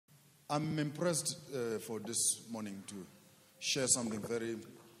I'm impressed for this morning to share something very,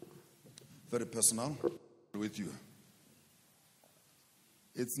 very personal with you.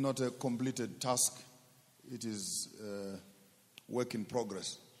 It's not a completed task. It is work in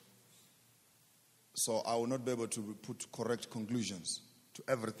progress. So I will not be able to put correct conclusions to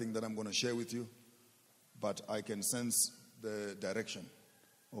everything that I'm going to share with you, but I can sense the direction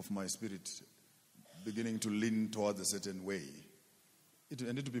of my spirit beginning to lean towards a certain way. It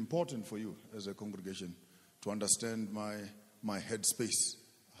will be important for you as a congregation to understand my headspace.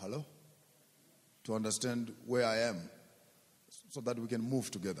 Hello? To understand where I am so that we can move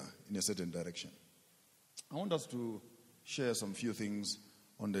together in a certain direction. I want us to share some few things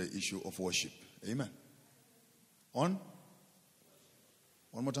on the issue of worship. Amen. On?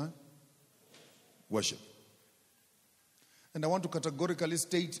 One more time. Worship. And I want to categorically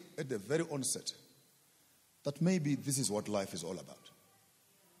state at the very onset that maybe this is what life is all about.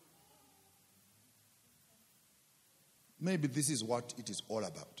 Maybe this is what it is all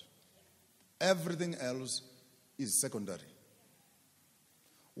about. Everything else is secondary.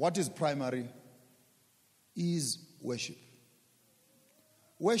 What is primary is worship.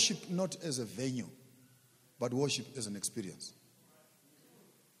 Worship not as a venue, but worship as an experience.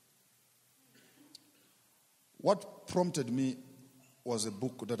 What prompted me was a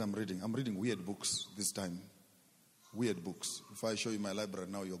book that I'm reading. I'm reading weird books this time. Weird books. If I show you my library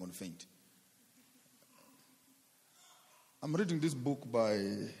now, you're going to faint. I'm reading this book by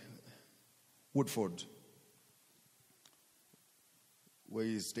Woodford, where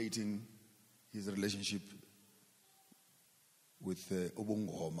he's stating his relationship with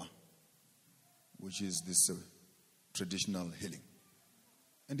Obongoma, which is this traditional healing.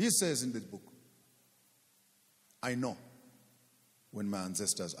 And he says in this book, I know when my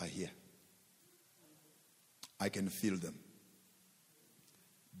ancestors are here. I can feel them.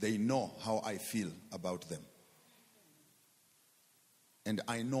 They know how I feel about them. And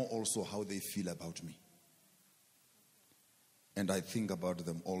I know also how they feel about me. And I think about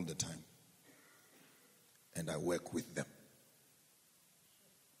them all the time. And I work with them.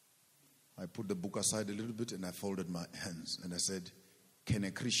 I put the book aside a little bit and I folded my hands and I said, can a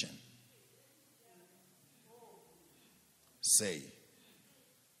Christian say,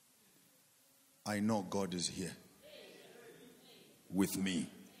 I know God is here with me.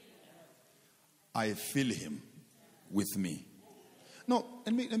 I feel him with me. Now,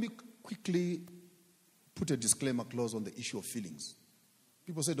 let me quickly put a disclaimer clause on the issue of feelings.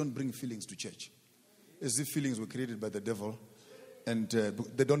 People say don't bring feelings to church. As if feelings were created by the devil and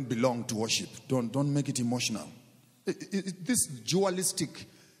they don't belong to worship. Don't make it emotional. This dualistic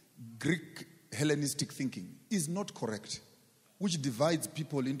Greek Hellenistic thinking is not correct, which divides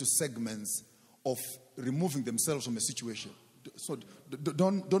people into segments of removing themselves from a situation. So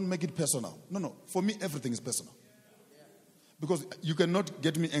don't make it personal. No. For me, everything is personal. Because you cannot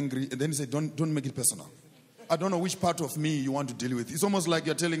get me angry and then say, don't make it personal. I don't know which part of me you want to deal with. It's almost like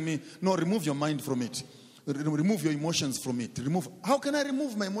you're telling me, no, remove your mind from it. Remove your emotions from it. How can I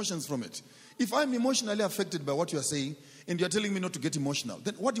remove my emotions from it? If I'm emotionally affected by what you are saying and you're telling me not to get emotional,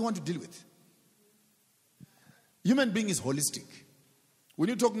 then what do you want to deal with? Human being is holistic. When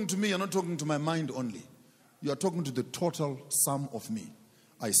you're talking to me, you're not talking to my mind only. You are talking to the total sum of me.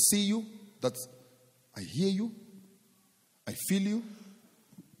 I see you, I hear you, I feel you,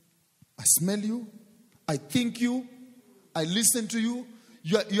 I smell you, I think you, I listen to you.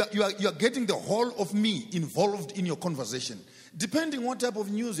 You are getting the whole of me involved in your conversation. Depending what type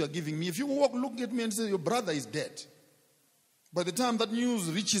of news you are giving me. If you look at me and say your brother is dead, by the time that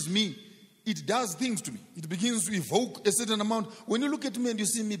news reaches me, it does things to me. It begins to evoke a certain amount. When you look at me and you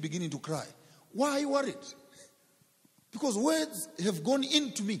see me beginning to cry, why are you worried? Because words have gone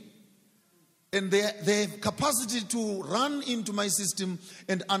into me. And they have capacity to run into my system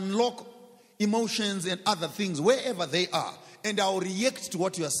and unlock emotions and other things wherever they are. And I'll react to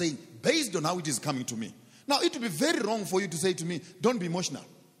what you are saying based on how it is coming to me. Now, it would be very wrong for you to say to me, don't be emotional.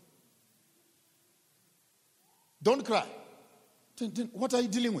 Don't cry. Then what are you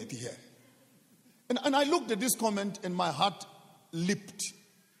dealing with here? And I looked at this comment and my heart leaped.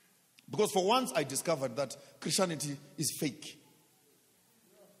 Because for once I discovered that Christianity is fake.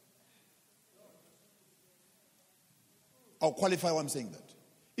 I'll qualify why I'm saying that.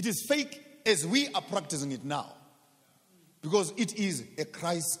 It is fake as we are practicing it now. Because it is a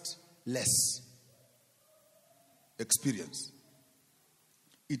Christ-less experience.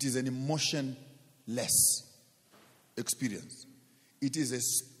 It is an emotion-less experience. It is a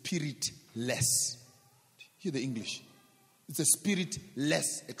spirit-less. Hear the English. It's a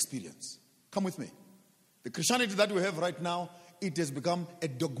spirit-less experience. Come with me. The Christianity that we have right now it has become a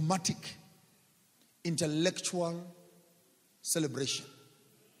dogmatic, intellectual celebration,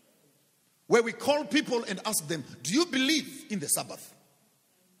 where we call people and ask them, do you believe in the Sabbath?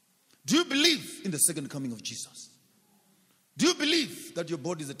 Do you believe in the second coming of Jesus? Do you believe that your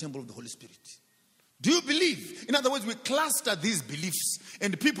body is a temple of the Holy Spirit? Do you believe? In other words, we cluster these beliefs,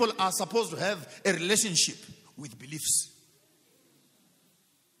 and people are supposed to have a relationship with beliefs.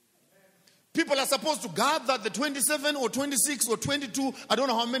 People are supposed to gather the 27 or 26 or 22, I don't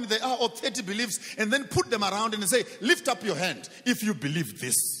know how many there are, or 30 beliefs, and then put them around and say, lift up your hand if you believe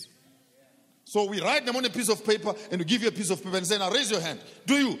this. So we write them on a piece of paper, and we give you a piece of paper and say, now raise your hand.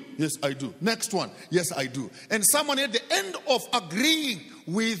 Do you? Yes, I do. Next one. Yes, I do. And someone at the end of agreeing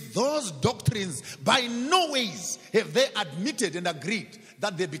with those doctrines, by no ways have they admitted and agreed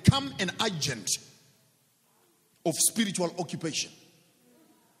that they become an agent of spiritual occupation.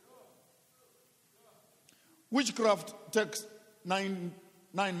 Witchcraft takes nine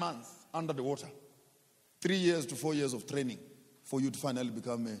months under the water. 3 years to 4 years of training for you to finally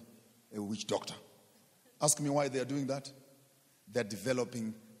become a witch doctor. Ask me why they are doing that. They're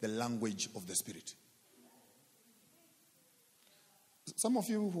developing the language of the spirit. Some of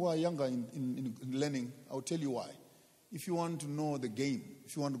you who are younger in learning, I'll tell you why. If you want to know the game,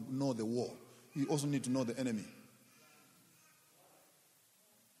 if you want to know the war, you also need to know the enemy.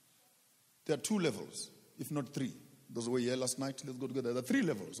 There are 2 levels, if not 3. Those who were here last night, let's go together. There are 3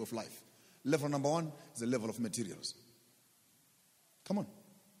 levels of life. Level number 1 is the level of materials. Come on.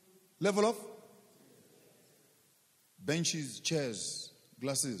 Level of benches, chairs,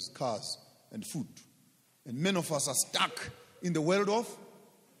 glasses, cars, and food. And many of us are stuck in the world of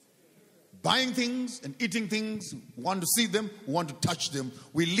buying things and eating things. We want to see them, we want to touch them.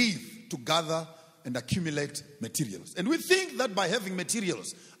 We live to gather and accumulate materials. And we think that by having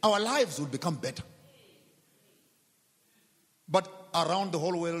materials, our lives will become better. But around the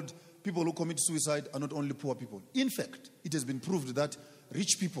whole world, people who commit suicide are not only poor people. In fact, it has been proved that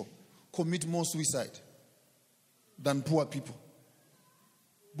rich people commit more suicide than poor people.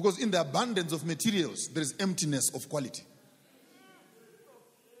 Because in the abundance of materials, there is emptiness of quality.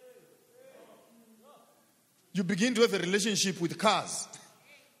 You begin to have a relationship with cars,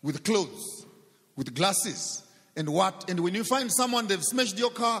 with clothes, with glasses, and what? And when you find someone, they've smashed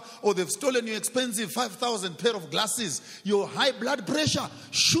your car or they've stolen your expensive 5,000 pair of glasses, your high blood pressure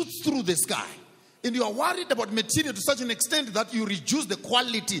shoots through the sky. And you are worried about material to such an extent that you reduce the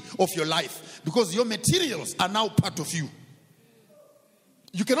quality of your life because your materials are now part of you.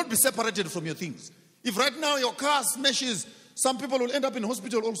 You cannot be separated from your things. If right now your car smashes, some people will end up in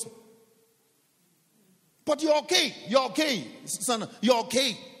hospital also. But you're okay. You're okay, son. You're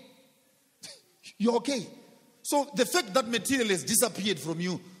okay. You're okay. So the fact that material has disappeared from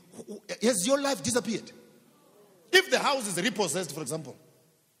you, has your life disappeared? If the house is repossessed, for example,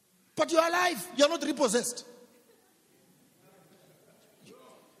 but you're alive, you're not repossessed.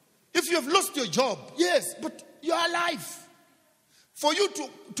 If you have lost your job, yes, but you're alive. For you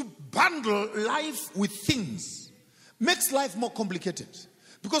to bundle life with things makes life more complicated.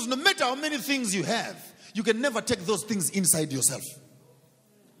 Because no matter how many things you have, you can never take those things inside yourself.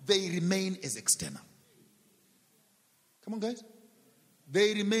 They remain as external. Come on, guys.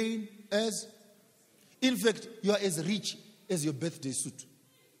 They remain as, in fact, you are as rich as your birthday suit.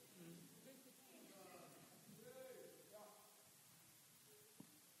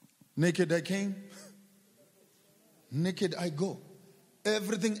 Naked I came, naked I go.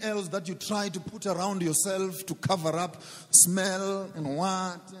 Everything else that you try to put around yourself to cover up, smell and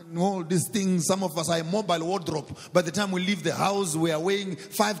what, and all these things. Some of us are a mobile wardrobe. By the time we leave the house, we are weighing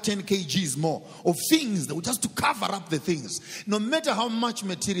 5-10 kgs more of things that we just to cover up the things. No matter how much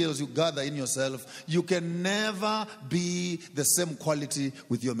materials you gather in yourself, you can never be the same quality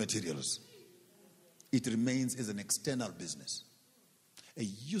with your materials. It remains as an external business. A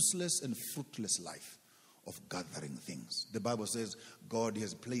useless and fruitless life of gathering things. The Bible says God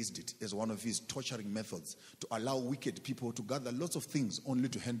has placed it as one of his torturing methods to allow wicked people to gather lots of things only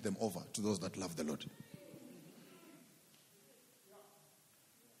to hand them over to those that love the Lord.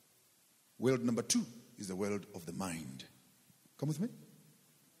 World number 2 is the world of the mind. Come with me.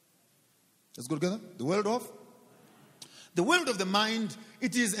 Let's go together. The world of the mind,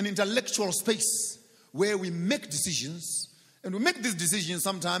 it is an intellectual space where we make decisions. And we make these decisions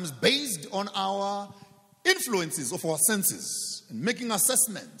sometimes based on our influences of our senses and making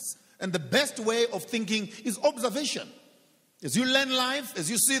assessments. And the best way of thinking is observation. As you learn life,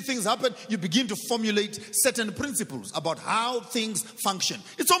 as you see things happen, you begin to formulate certain principles about how things function.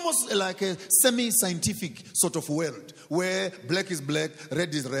 It's almost like a semi-scientific sort of world where black is black,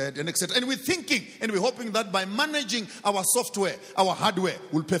 red is red, and etc. And we're thinking and we're hoping that by managing our software, our hardware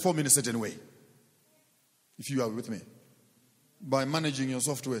will perform in a certain way. If you are with me. By managing your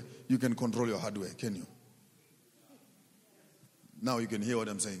software, you can control your hardware, can you? Now you can hear what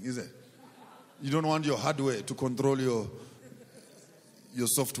I'm saying, is it? You don't want your hardware to control your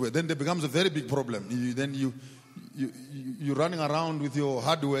software. Then there becomes a very big problem. You're running around with your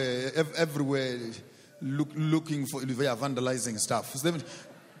hardware everywhere, looking for, vandalizing stuff.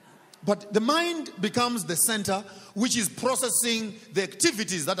 But the mind becomes the center which is processing the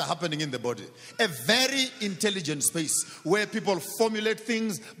activities that are happening in the body. A very intelligent space where people formulate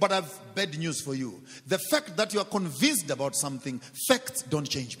things, but I have bad news for you. The fact that you are convinced about something, facts don't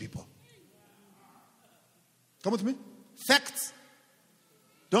change people. Come with me. Facts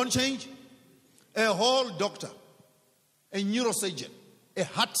don't change. A whole doctor, a neurosurgeon, a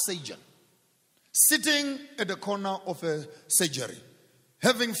heart surgeon, sitting at the corner of a surgery,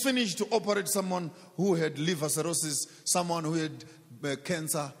 having finished to operate someone who had liver cirrhosis, someone who had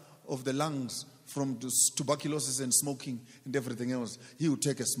cancer of the lungs from tuberculosis and smoking and everything else, he would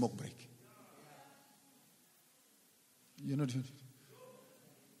take a smoke break. You know,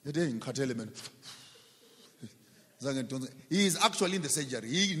 he is actually in the surgery.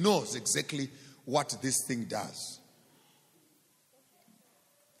 He knows exactly what this thing does.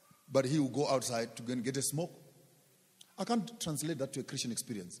 But he will go outside to go and get a smoke. I can't translate that to a Christian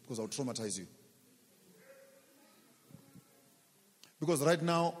experience because I'll traumatize you. Because right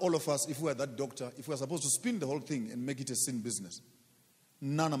now, all of us, if we are that doctor, if we are supposed to spin the whole thing and make it a sin business,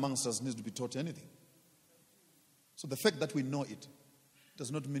 none amongst us needs to be taught anything. So the fact that we know it does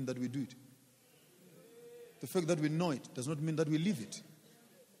not mean that we do it. The fact that we know it does not mean that we live it.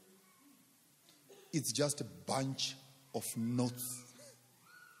 It's just a bunch of notes,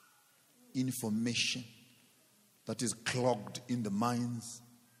 information that is clogged in the minds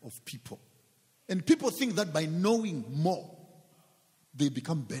of people. And people think that by knowing more, they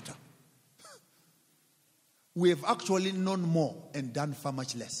become better. We have actually known more and done far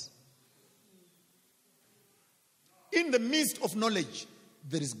much less. In the midst of knowledge,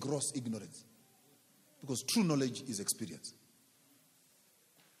 there is gross ignorance. Because true knowledge is experience.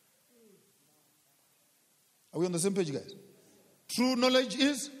 Are we on the same page, guys? True knowledge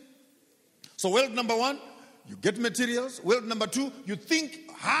is. So world number one, you get materials. World number two, you think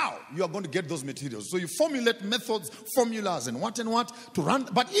how you are going to get those materials. So you formulate methods, formulas, and what to run.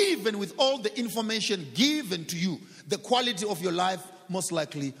 But even with all the information given to you, the quality of your life most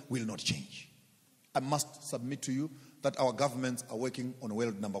likely will not change. I must submit to you that our governments are working on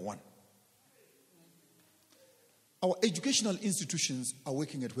world number one. Our educational institutions are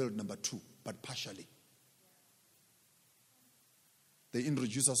working at world number two, but partially. They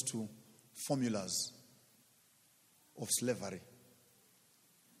introduce us to formulas of slavery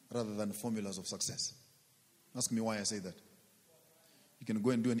rather than formulas of success. Ask me why I say that. You can go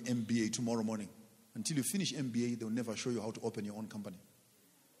and do an MBA tomorrow morning. Until you finish MBA, they'll never show you how to open your own company.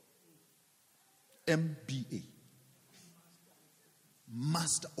 MBA.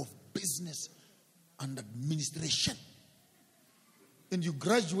 Master of Business and Administration. And you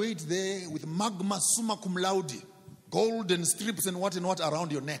graduate there with magma summa cum laude, golden strips and what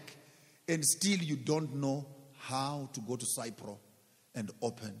around your neck. And still you don't know how to go to Cypro and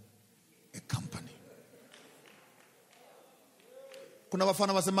open a company. Kuna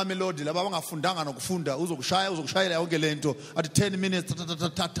bafana baseMamelodi laba bangafundanga nokufunda uzokushayela yonke lento at 10 minutes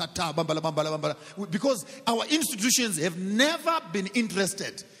bambala. Because our institutions have never been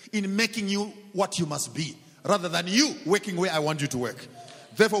interested in making you what you must be, rather than you working where I want you to work.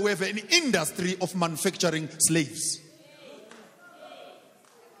 Therefore, we have an industry of manufacturing slaves.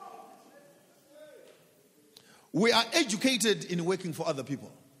 We are educated in working for other people,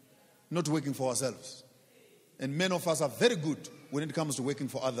 not working for ourselves. And many of us are very good when it comes to working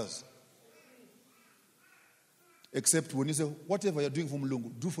for others. Except when you say, whatever you're doing for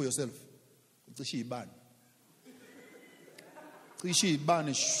Mulungu, do for yourself.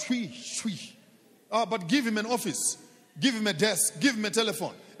 But give him an office, give him a desk, give him a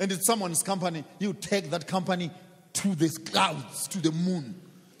telephone, and it's someone's company. You take that company to the clouds, to the moon.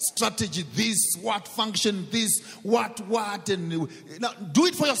 Strategy this, what function this, what, and now do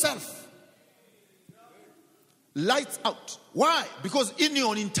it for yourself. Lights out. Why? Because in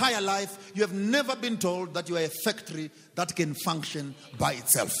your entire life, you have never been told that you are a factory that can function by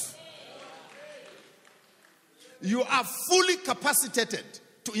itself. You are fully capacitated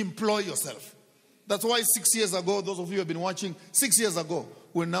to employ yourself. That's why 6 years ago, those of you who have been watching, 6 years ago,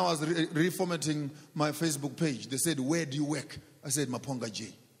 when I was reformatting my Facebook page, they said, where do you work? I said, Maponga J.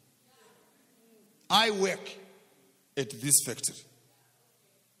 I work at this factory.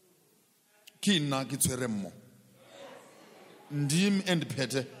 Kina kitweremo. Ndim and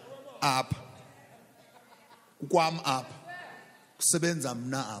pete up. Kwam up. Sebenza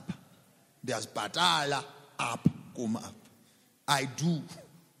mna up. There's batala up. Come up. I do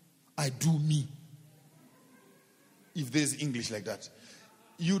me. If there's English like that.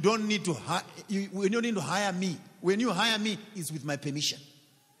 You don't need to when you need to hire me. When you hire me, it's with my permission.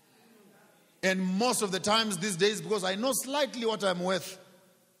 And most of the times these days, because I know slightly what I'm worth,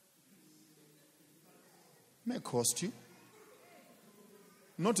 may cost you.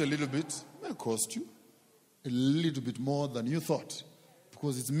 Not a little bit, may cost you. A little bit more than you thought.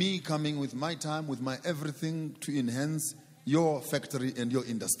 Because it's me coming with my time, with my everything to enhance your factory and your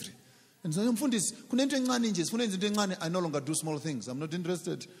industry. And so I no longer do small things. I'm not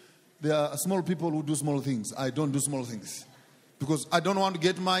interested. There are small people who do small things. I don't do small things. Because I don't want to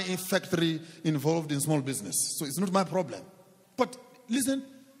get my factory involved in small business. So it's not my problem. But listen,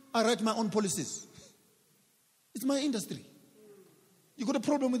 I write my own policies. It's my industry. You got a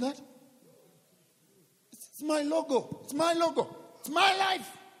problem with that? It's my logo. It's my logo. It's my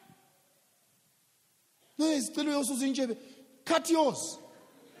life. No, cut yours.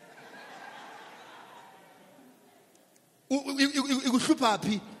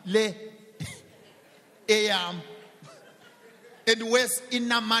 Le eyam and west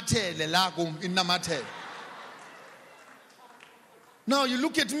inamatele lagum inamatele. Now you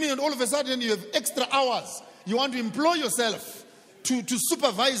look at me and all of a sudden you have extra hours. You want to employ yourself to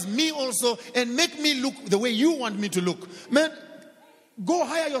supervise me also and make me look the way you want me to look. Man, go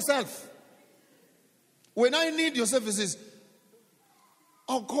hire yourself. When I need your services,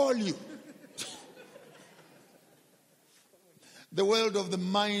 I'll call you. The world of the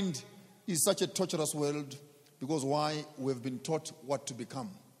mind is such a torturous world because why? We have been taught what to become.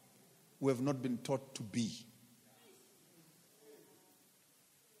 We have not been taught to be.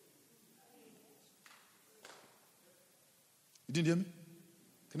 You didn't hear me?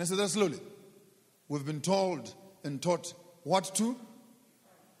 Can I say that slowly? We've been told and taught what to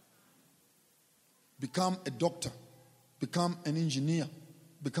become a doctor, become an engineer,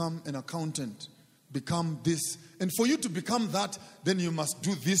 become an accountant, become this. And for you to become that, then you must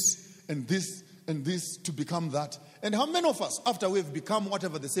do this and this and this to become that. And how many of us, after we've become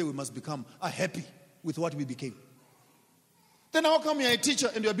whatever they say we must become, are happy with what we became? Then how come you're a teacher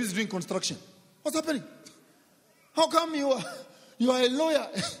and you're busy doing construction? What's happening? How come you are a lawyer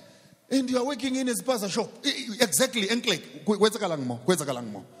and you are working in a spaza shop? Exactly.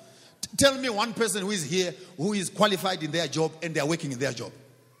 Tell me one person who is here, who is qualified in their job and they are working in their job.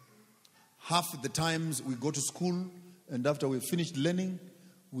 Half the times we go to school and after we've finished learning,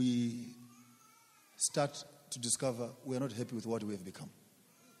 we start to discover we are not happy with what we have become.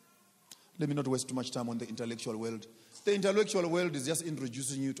 Let me not waste too much time on the intellectual world. The intellectual world is just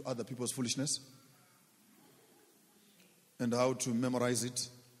introducing you to other people's foolishness and how to memorize it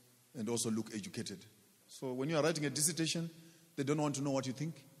and also look educated. So when you are writing a dissertation, they don't want to know what you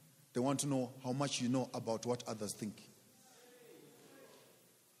think. They want to know how much you know about what others think.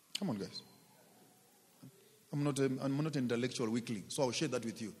 Come on, guys. I'm not an intellectual weakling, so I'll share that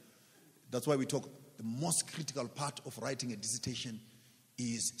with you. That's why we talk. The most critical part of writing a dissertation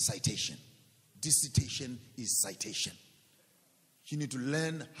is citation. Dissertation is citation. You need to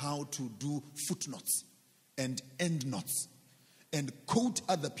learn how to do footnotes and endnotes and quote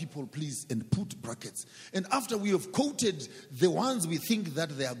other people, please, and put brackets. And after we have quoted the ones we think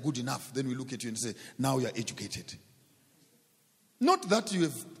that they are good enough, then we look at you and say, now you are educated. Not that you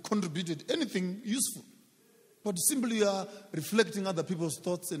have contributed anything useful, but simply you are reflecting other people's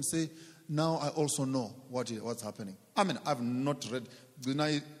thoughts and say, now I also know what's happening. I mean, I've not read. Then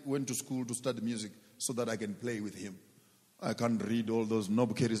I went to school to study music so that I can play with him. I can't read all those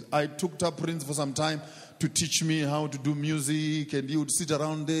knob carries. I took up Prince for some time to teach me how to do music, and he would sit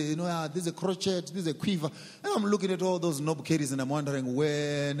around there, there's a crochet, there's a quiver. And I'm looking at all those knob carries and I'm wondering,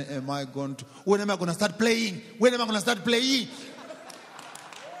 when am I going to start playing? When am I going to start playing?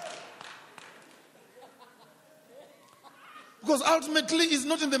 Because ultimately it's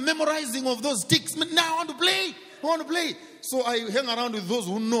not in the memorizing of those sticks. Now I want to play. So I hang around with those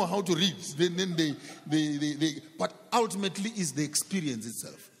who know how to read. Then but ultimately it's the experience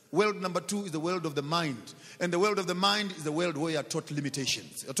itself. World number 2 is the world of the mind. And the world of the mind is the world where you are taught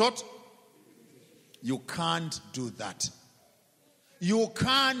limitations. You're taught? You can't do that. You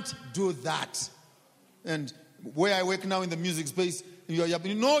can't do that. And where I work now in the music space,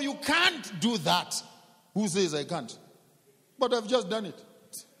 No, you can't do that. Who says I can't? But I've just done it.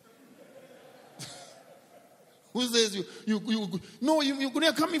 Who says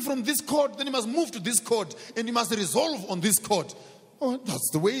you're coming from this chord, then you must move to this chord, and you must resolve on this chord. Oh, that's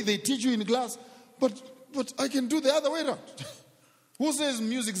the way they teach you in class. But I can do the other way around. Who says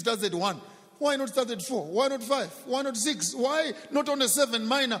music starts at 1? Why not start at 4? Why not 5? Why not 6? Why not on a 7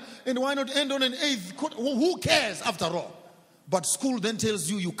 minor? And why not end on an 8th chord? Who cares after all? But school then tells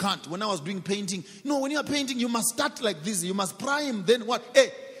you you can't. When I was doing painting, no, when you are painting, you must start like this. You must prime, then what?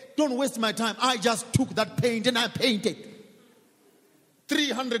 Hey, don't waste my time. I just took that paint and I painted.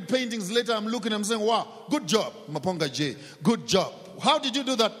 300 paintings later, I'm looking, I'm saying, wow, good job, Maponga J. Good job. How did you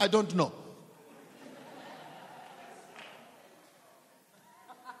do that? I don't know.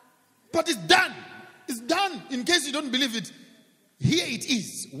 But it's done. It's done. In case you don't believe it, here it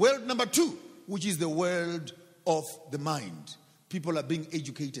is. World number 2, which is the world of the mind. People are being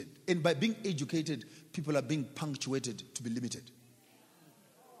educated. And by being educated, people are being punctuated to be limited.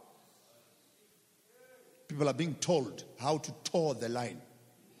 People are being told how to toe the line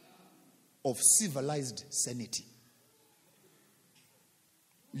of civilized sanity.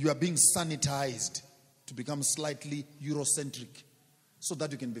 You are being sanitized to become slightly Eurocentric so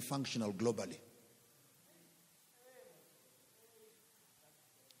that you can be functional globally.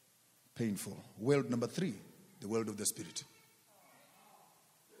 Painful. World number 3, the world of the spirit.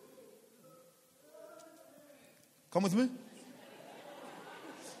 Come with me.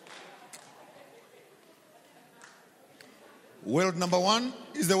 World number 1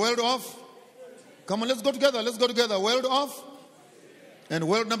 is the world of. Come on, let's go together. Let's go together. World of. And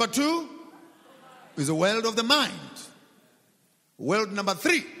world number 2 is the world of the mind. World number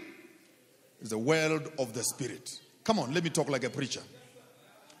 3 is the world of the spirit. Come on, let me talk like a preacher.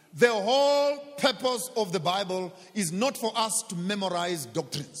 The whole purpose of the Bible is not for us to memorize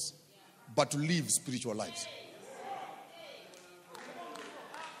doctrines, but to live spiritual lives.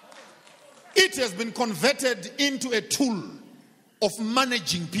 It has been converted into a tool of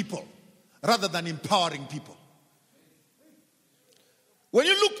managing people rather than empowering people. When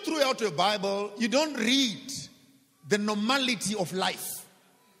you look throughout your Bible, you don't read the normality of life.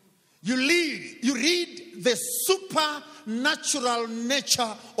 You read the supernatural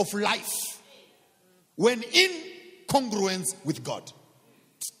nature of life when in congruence with God.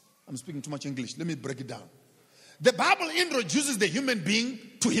 I'm speaking too much English. Let me break it down. The Bible introduces the human being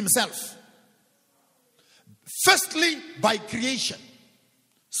to himself. Firstly, by creation,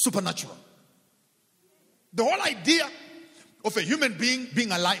 supernatural. The whole idea of a human being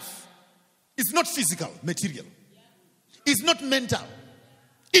being alive is not physical, material. It's not mental.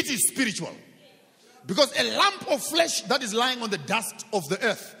 It is spiritual. Because a lump of flesh that is lying on the dust of the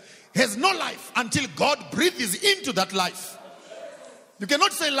earth has no life until God breathes into that life. You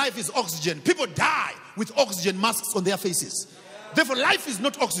cannot say life is oxygen. People die with oxygen masks on their faces. Therefore, life is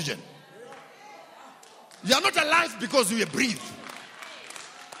not oxygen. You are not alive because you breathe.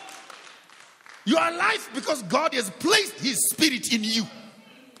 You are alive because God has placed His Spirit in you.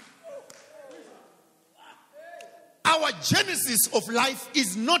 Our genesis of life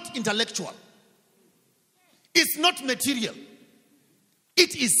is not intellectual. It's not material.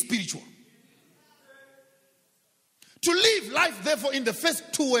 It is spiritual. To live life, therefore, in the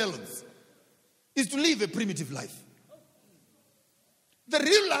first 2 worlds is to live a primitive life. The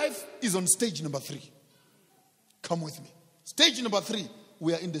real life is on stage number 3. Come with me. Stage number 3,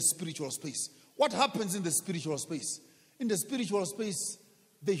 we are in the spiritual space. What happens in the spiritual space? In the spiritual space,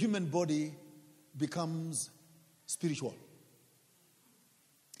 the human body becomes spiritual.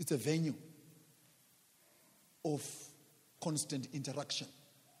 It's a venue of constant interaction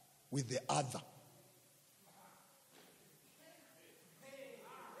with the other.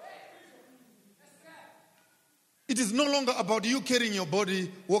 It is no longer about you carrying your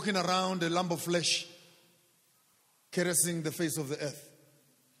body, walking around a lump of flesh, caressing the face of the earth.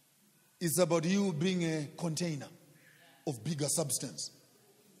 It's about you being a container of bigger substance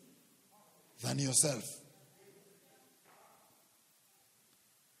than yourself.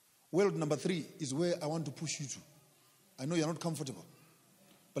 World number 3 is where I want to push you to. I know you're not comfortable,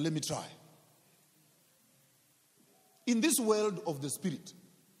 but let me try. In this world of the spirit,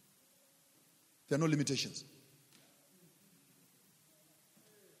 there are no limitations.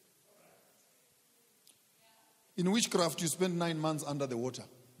 In witchcraft, you spend 9 months under the water,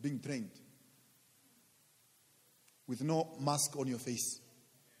 being trained, with no mask on your face.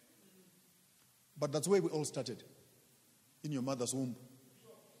 But that's where we all started, in your mother's womb.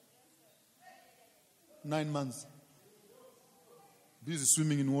 9 months, busy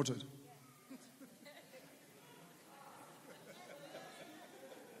swimming in water.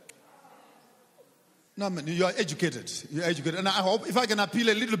 No, man, you are educated. You are educated. And I hope if I can appeal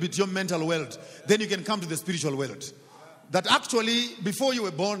a little bit to your mental world, then you can come to the spiritual world. That actually, before you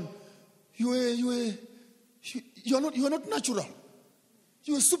were born, you are not natural.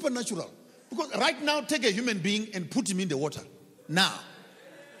 You are supernatural. Because right now, take a human being and put him in the water. Now,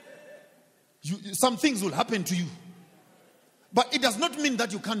 some things will happen to you. But it does not mean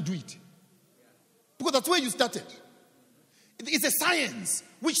that you can't do it. Because that's where you started. It's a science,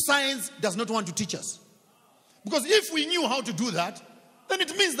 which science does not want to teach us. Because if we knew how to do that, then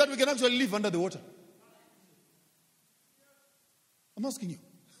it means that we can actually live under the water. I'm asking you.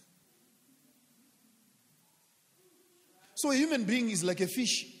 So a human being is like a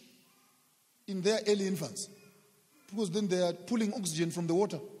fish in their early infants. Because then they are pulling oxygen from the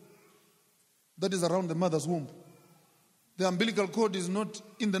water that is around the mother's womb. The umbilical cord is not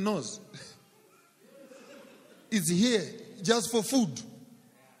in the nose. It's here just for food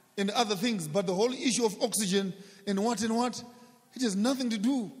and other things. But the whole issue of oxygen and what, it has nothing to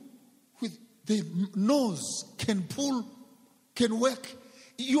do with the nose can pull, can work.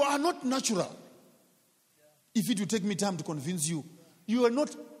 You are not natural. If it will take me time to convince you, you are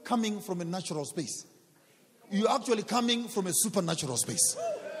not coming from a natural space. You are actually coming from a supernatural space.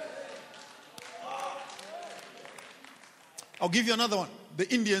 I'll give you another one. The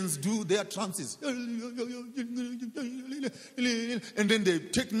Indians do their trances. And then they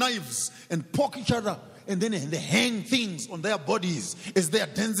take knives and poke each other. And then they hang things on their bodies as they are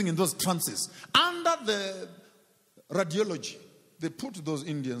dancing in those trances. Under the radiology, they put those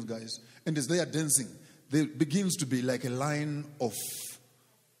Indians guys. And as they are dancing, there begins to be like a line of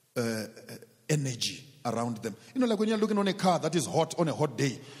energy around them. You know, like when you're looking on a car that is hot on a hot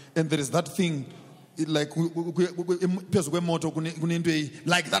day. And there is that thing like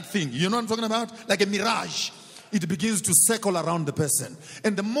that thing. You know what I'm talking about? Like a mirage. It begins to circle around the person.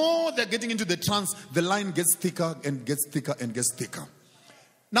 And the more they're getting into the trance, the line gets thicker and gets thicker and gets thicker.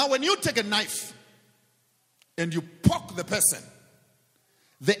 Now when you take a knife and you poke the person,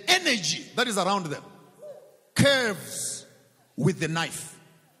 the energy that is around them curves with the knife,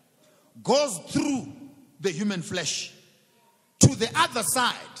 goes through the human flesh to the other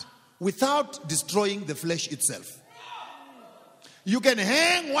side without destroying the flesh itself. You can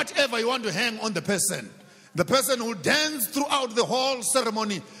hang whatever you want to hang on the person. The person will dance throughout the whole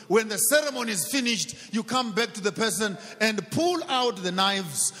ceremony. When the ceremony is finished, you come back to the person and pull out the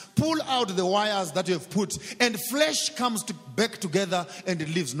knives, pull out the wires that you have put, and flesh comes back together and it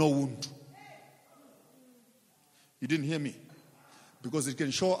leaves no wound. You didn't hear me? Because it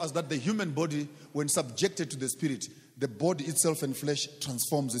can show us that the human body, when subjected to the spirit, the body itself and flesh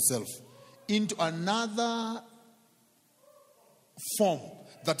transforms itself into another form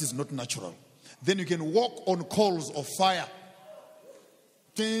that is not natural. Then you can walk on coals of fire.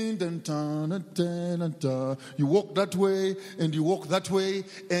 You walk that way and you walk that way,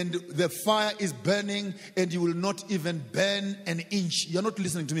 and the fire is burning and you will not even burn an inch. You're not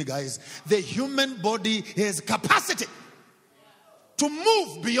listening to me, guys. The human body has capacity to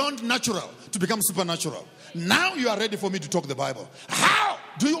move beyond natural to become supernatural. Now you are ready for me to talk the Bible. How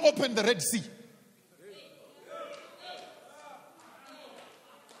do you open the Red Sea?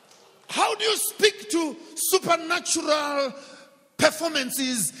 How do you speak to supernatural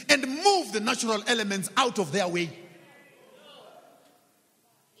performances and move the natural elements out of their way?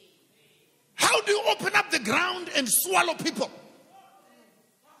 How do you open up the ground and swallow people?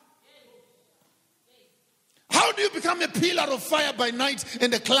 How do you become a pillar of fire by night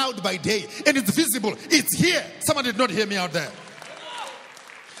and a cloud by day? And it's visible. It's here. Someone did not hear me out there.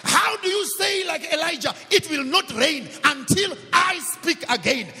 How do you say like Elijah, it will not rain until I speak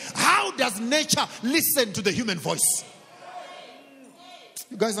again? How does nature listen to the human voice?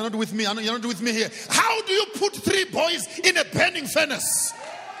 You guys are not with me. You're not with me here. How do you put 3 boys in a burning furnace?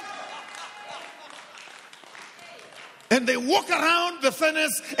 And they walk around the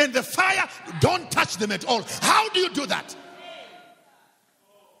furnace and the fire don't touch them at all. How do you do that?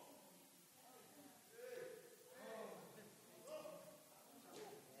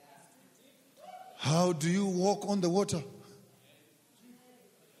 How do you walk on the water?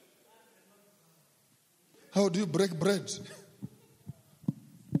 How do you break bread?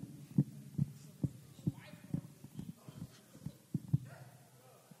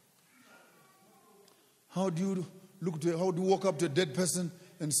 How do you walk up to a dead person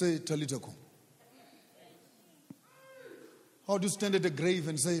and say, Talita kum? How do you stand at a grave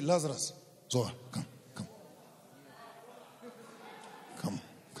and say, Lazarus, Zoa, come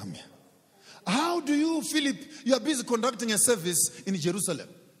here. How do you, Philip, you are busy conducting a service in Jerusalem,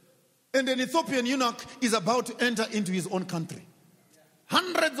 and an Ethiopian eunuch is about to enter into his own country,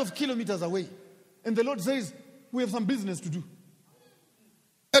 hundreds of kilometers away. And the Lord says, we have some business to do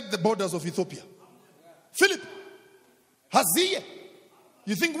at the borders of Ethiopia. Philip, Haziah.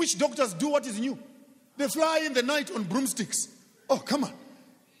 You think witch doctors do what is new? They fly in the night on broomsticks. Oh, come on.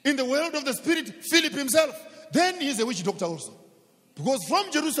 In the world of the spirit, Philip himself, then he's a witch doctor also. Because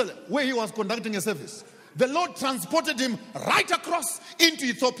from Jerusalem, where he was conducting a service, the Lord transported him right across into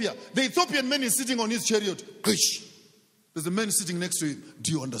Ethiopia. The Ethiopian man is sitting on his chariot. Kish. There's a man sitting next to him.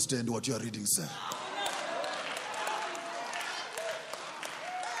 Do you understand what you are reading, sir?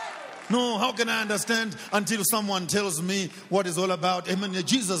 No, how can I understand until someone tells me what it's all about? Amen.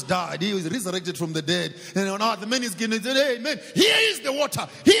 Jesus died. He was resurrected from the dead. And the man is getting, hey, man, here is the water.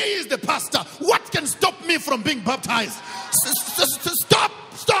 Here is the pastor. What can stop me from being baptized? Stop.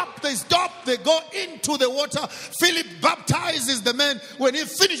 They stop. They go into the water. Philip baptizes the man. When he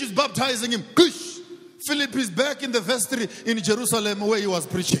finishes baptizing him, Philip is back in the vestry in Jerusalem where he was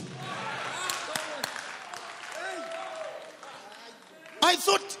preaching.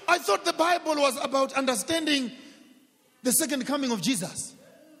 I thought the Bible was about understanding the second coming of Jesus.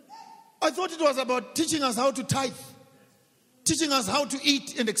 I thought it was about teaching us how to tithe, teaching us how to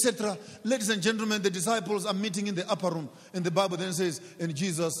eat and etc. Ladies and gentlemen, the disciples are meeting in the upper room. And the Bible then says, and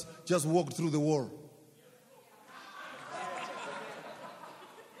Jesus just walked through the wall.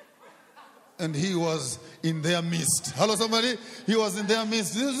 And he was in their midst. Hello, somebody? He was in their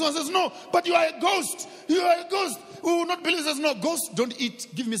midst. This one says, no, but you are a ghost. You are a ghost. Who will not believe? Says, no, ghost, don't eat.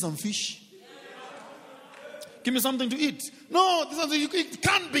 Give me some fish. Give me something to eat. No, it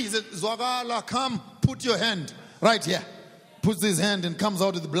can't be. He said, Zwagala, come, put your hand right here. Puts his hand and comes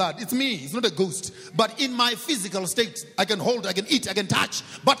out with the blood. It's me. It's not a ghost. But in my physical state, I can hold, I can eat, I can touch.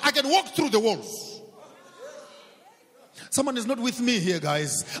 But I can walk through the walls. Someone is not with me here,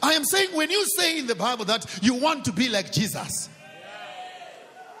 guys. I am saying when you say in the Bible that you want to be like Jesus.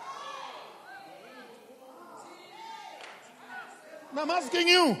 Now I'm asking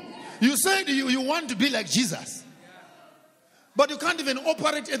you. You said you want to be like Jesus. But you can't even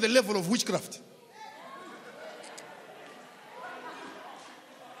operate at the level of witchcraft.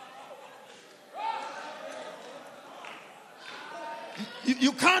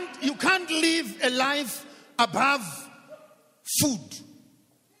 You can't live a life above food,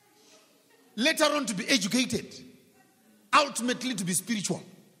 later on to be educated, ultimately to be spiritual.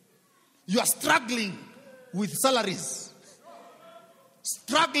 You are struggling with salaries,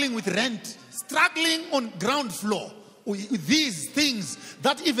 struggling with rent, struggling on ground floor with these things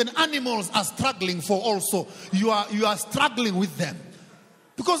that even animals are struggling for also. You are struggling with them.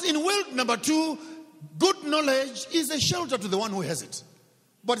 Because in world number 2, good knowledge is a shelter to the one who has it.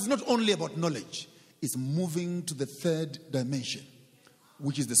 But it's not only about knowledge. It's moving to the third dimension,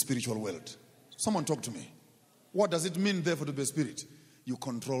 which is the spiritual world. Someone talk to me. What does it mean, therefore, to be a spirit? You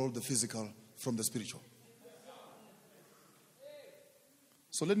control the physical from the spiritual.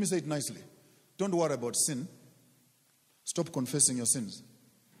 So let me say it nicely. Don't worry about sin. Stop confessing your sins.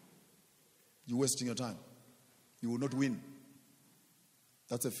 You're wasting your time. You will not win.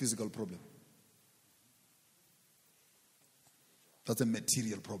 That's a physical problem. That's a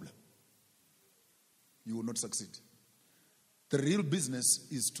material problem. You will not succeed. The real business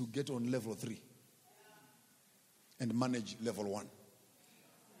is to get on level 3 and manage level 1.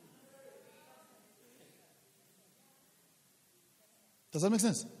 Does that make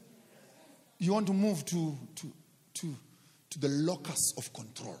sense? You want to move to the locus of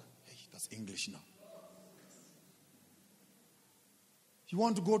control. Hey, that's English now. You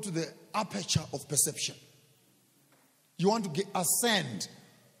want to go to the aperture of perception. You want to ascend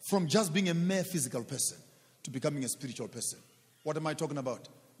from just being a mere physical person to becoming a spiritual person. What am I talking about?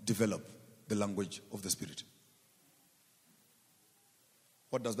 Develop the language of the Spirit.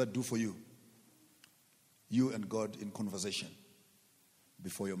 What does that do for you? You and God in conversation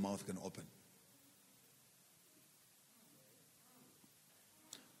before your mouth can open.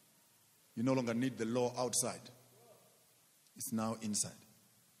 You no longer need the law outside. It's now inside.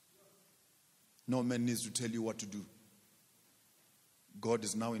 No man needs to tell you what to do. God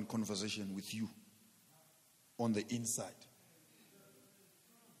is now in conversation with you on the inside.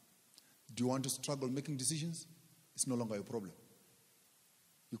 Do you want to struggle making decisions? It's no longer a problem.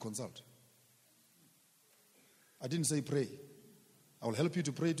 You consult. I didn't say pray. I will help you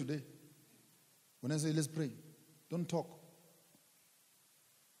to pray today. When I say let's pray, don't talk.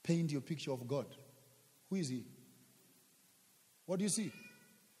 Paint your picture of God. Who is he? What do you see?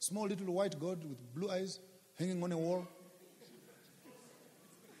 Small little white God with blue eyes hanging on a wall.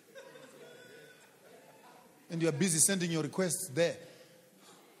 And you are busy sending your requests there.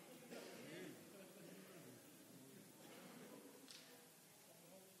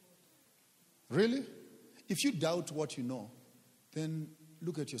 Really? If you doubt what you know, then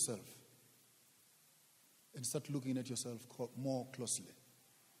look at yourself and start looking at yourself more closely.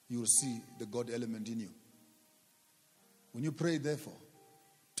 You will see the God element in you. When you pray, therefore,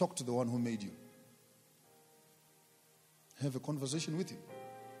 talk to the one who made you. Have a conversation with him.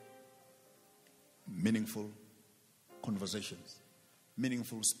 Meaningful conversations.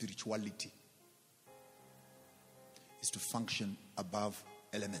 Meaningful spirituality is to function above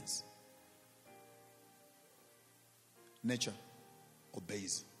elements. Nature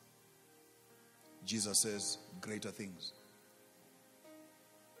obeys. Jesus says, greater things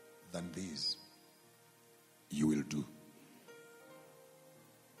than these you will do.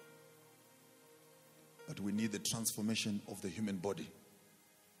 But we need the transformation of the human body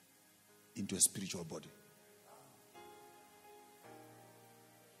into a spiritual body.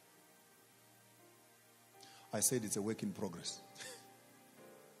 I said it's a work in progress.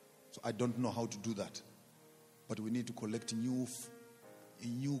 So I don't know how to do that. But we need to collect a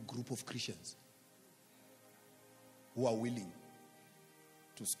new group of Christians who are willing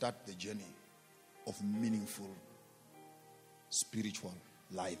to start the journey of meaningful spiritual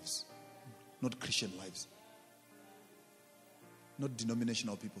lives. Not Christian lives. Not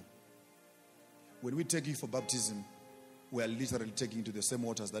denominational people. When we take you for baptism, we are literally taking you to the same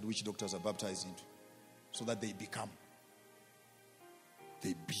waters that witch doctors are baptized into. So that they become.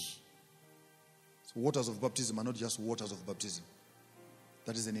 They be. So waters of baptism are not just waters of baptism.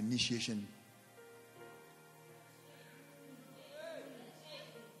 That is an initiation.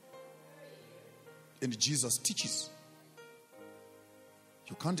 And Jesus teaches.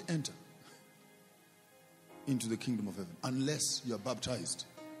 You can't enter into the kingdom of heaven unless you are baptized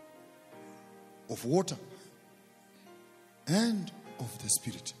of water and of the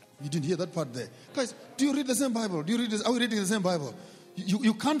Spirit. You didn't hear that part there. Guys, do you read the same Bible? Do you read this? Are we reading the same Bible?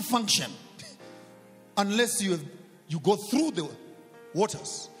 You can't function unless you go through the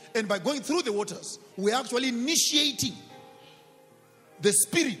waters. And by going through the waters, we're actually initiating the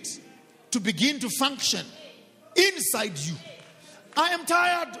Spirit to begin to function inside you. I am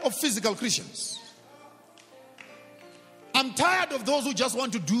tired of physical Christians. I'm tired of those who just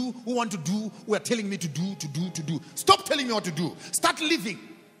want to do, who are telling me to do. Stop telling me what to do. Start living.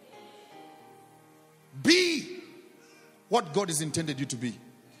 Be what God has intended you to be.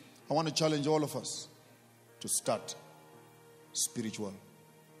 I want to challenge all of us to start spiritual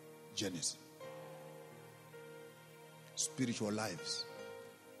journeys. Spiritual lives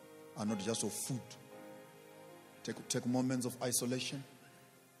are not just of food. Take moments of isolation,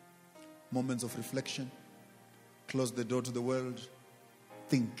 moments of reflection. Close the door to the world.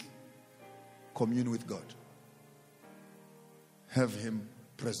 Think. Commune with God. Have Him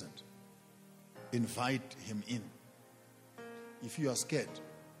present. Invite Him in. If you are scared,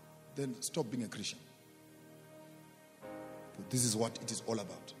 then stop being a Christian. But this is what it is all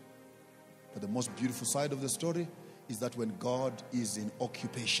about. But the most beautiful side of the story is that when God is in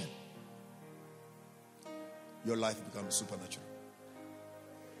occupation, your life becomes supernatural.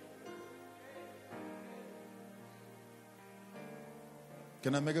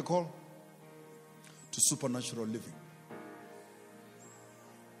 Can I make a call to supernatural living?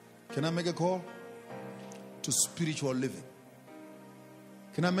 Can I make a call to spiritual living?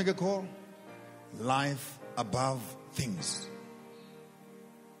 Can I make a call? Life above things.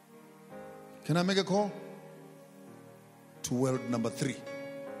 Can I make a call to world number 3?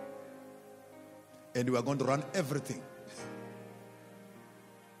 And we are going to run everything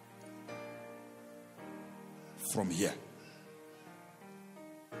from here.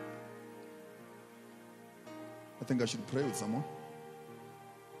 I think I should pray with someone.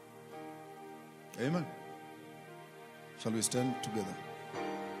 Amen. Shall we stand together?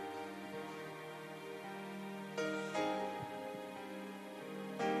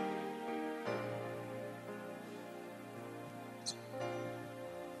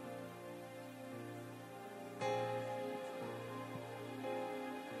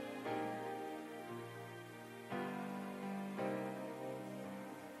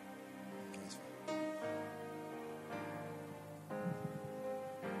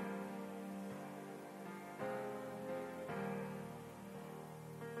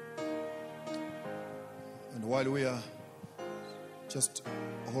 And while we are, just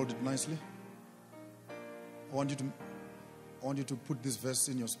hold it nicely. I want you to put this verse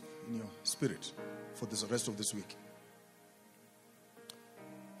in your spirit for the rest of this week.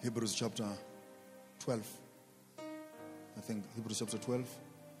 Hebrews chapter 12. I think Hebrews chapter 12,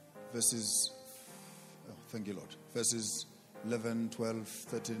 verses, thank you, Lord. Verses 11, 12,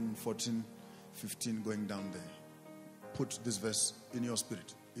 13, 14, 15, going down there. Put this verse in your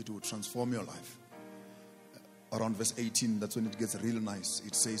spirit. it will transform your life. Around verse 18, that's when it gets real nice.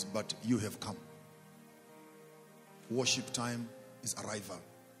 It says, but you have come. Worship time is arrival.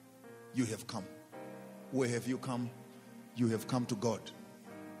 You have come. Where have you come? You have come to God.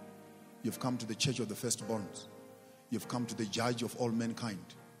 You've come to the church of the firstborns. You've come to the judge of all mankind.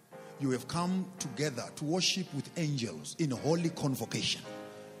 You have come together to worship with angels in holy convocation.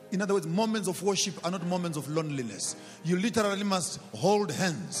 In other words, moments of worship are not moments of loneliness. You literally must hold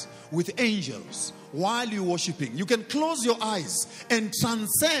hands with angels while you're worshiping. You can close your eyes and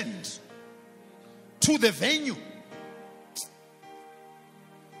transcend to the venue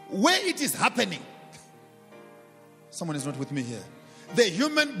where it is happening. Someone is not with me here. The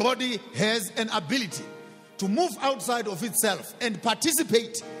human body has an ability to move outside of itself and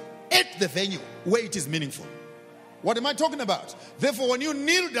participate at the venue where it is meaningful. What am I talking about? Therefore, when you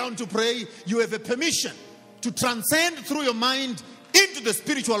kneel down to pray, you have a permission to transcend through your mind into the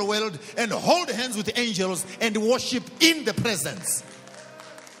spiritual world and hold hands with angels and worship in the presence.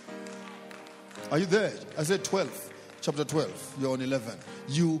 Are you there? I said 12. Chapter 12. You're on 11.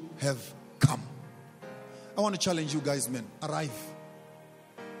 You have come. I want to challenge you guys, men. Arrive.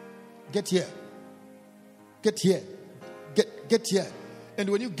 Get here. Get here. Get here. And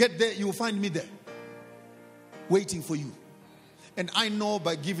when you get there, you will find me there, waiting for you. And I know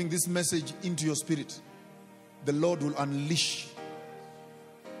by giving this message into your spirit, the Lord will unleash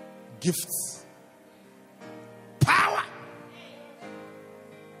gifts, power.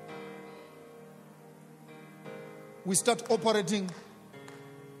 We start operating.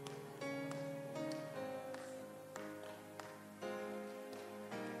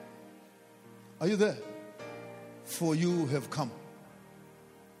 Are you there? For you have come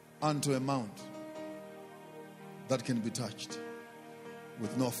unto a mount that can be touched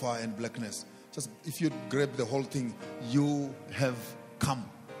with no fire and blackness. Just if you grab the whole thing, you have come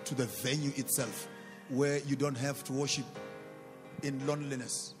to the venue itself where you don't have to worship in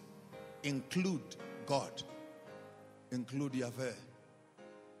loneliness. Include God. Include Yahweh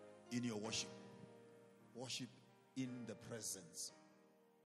in your worship. Worship in the presence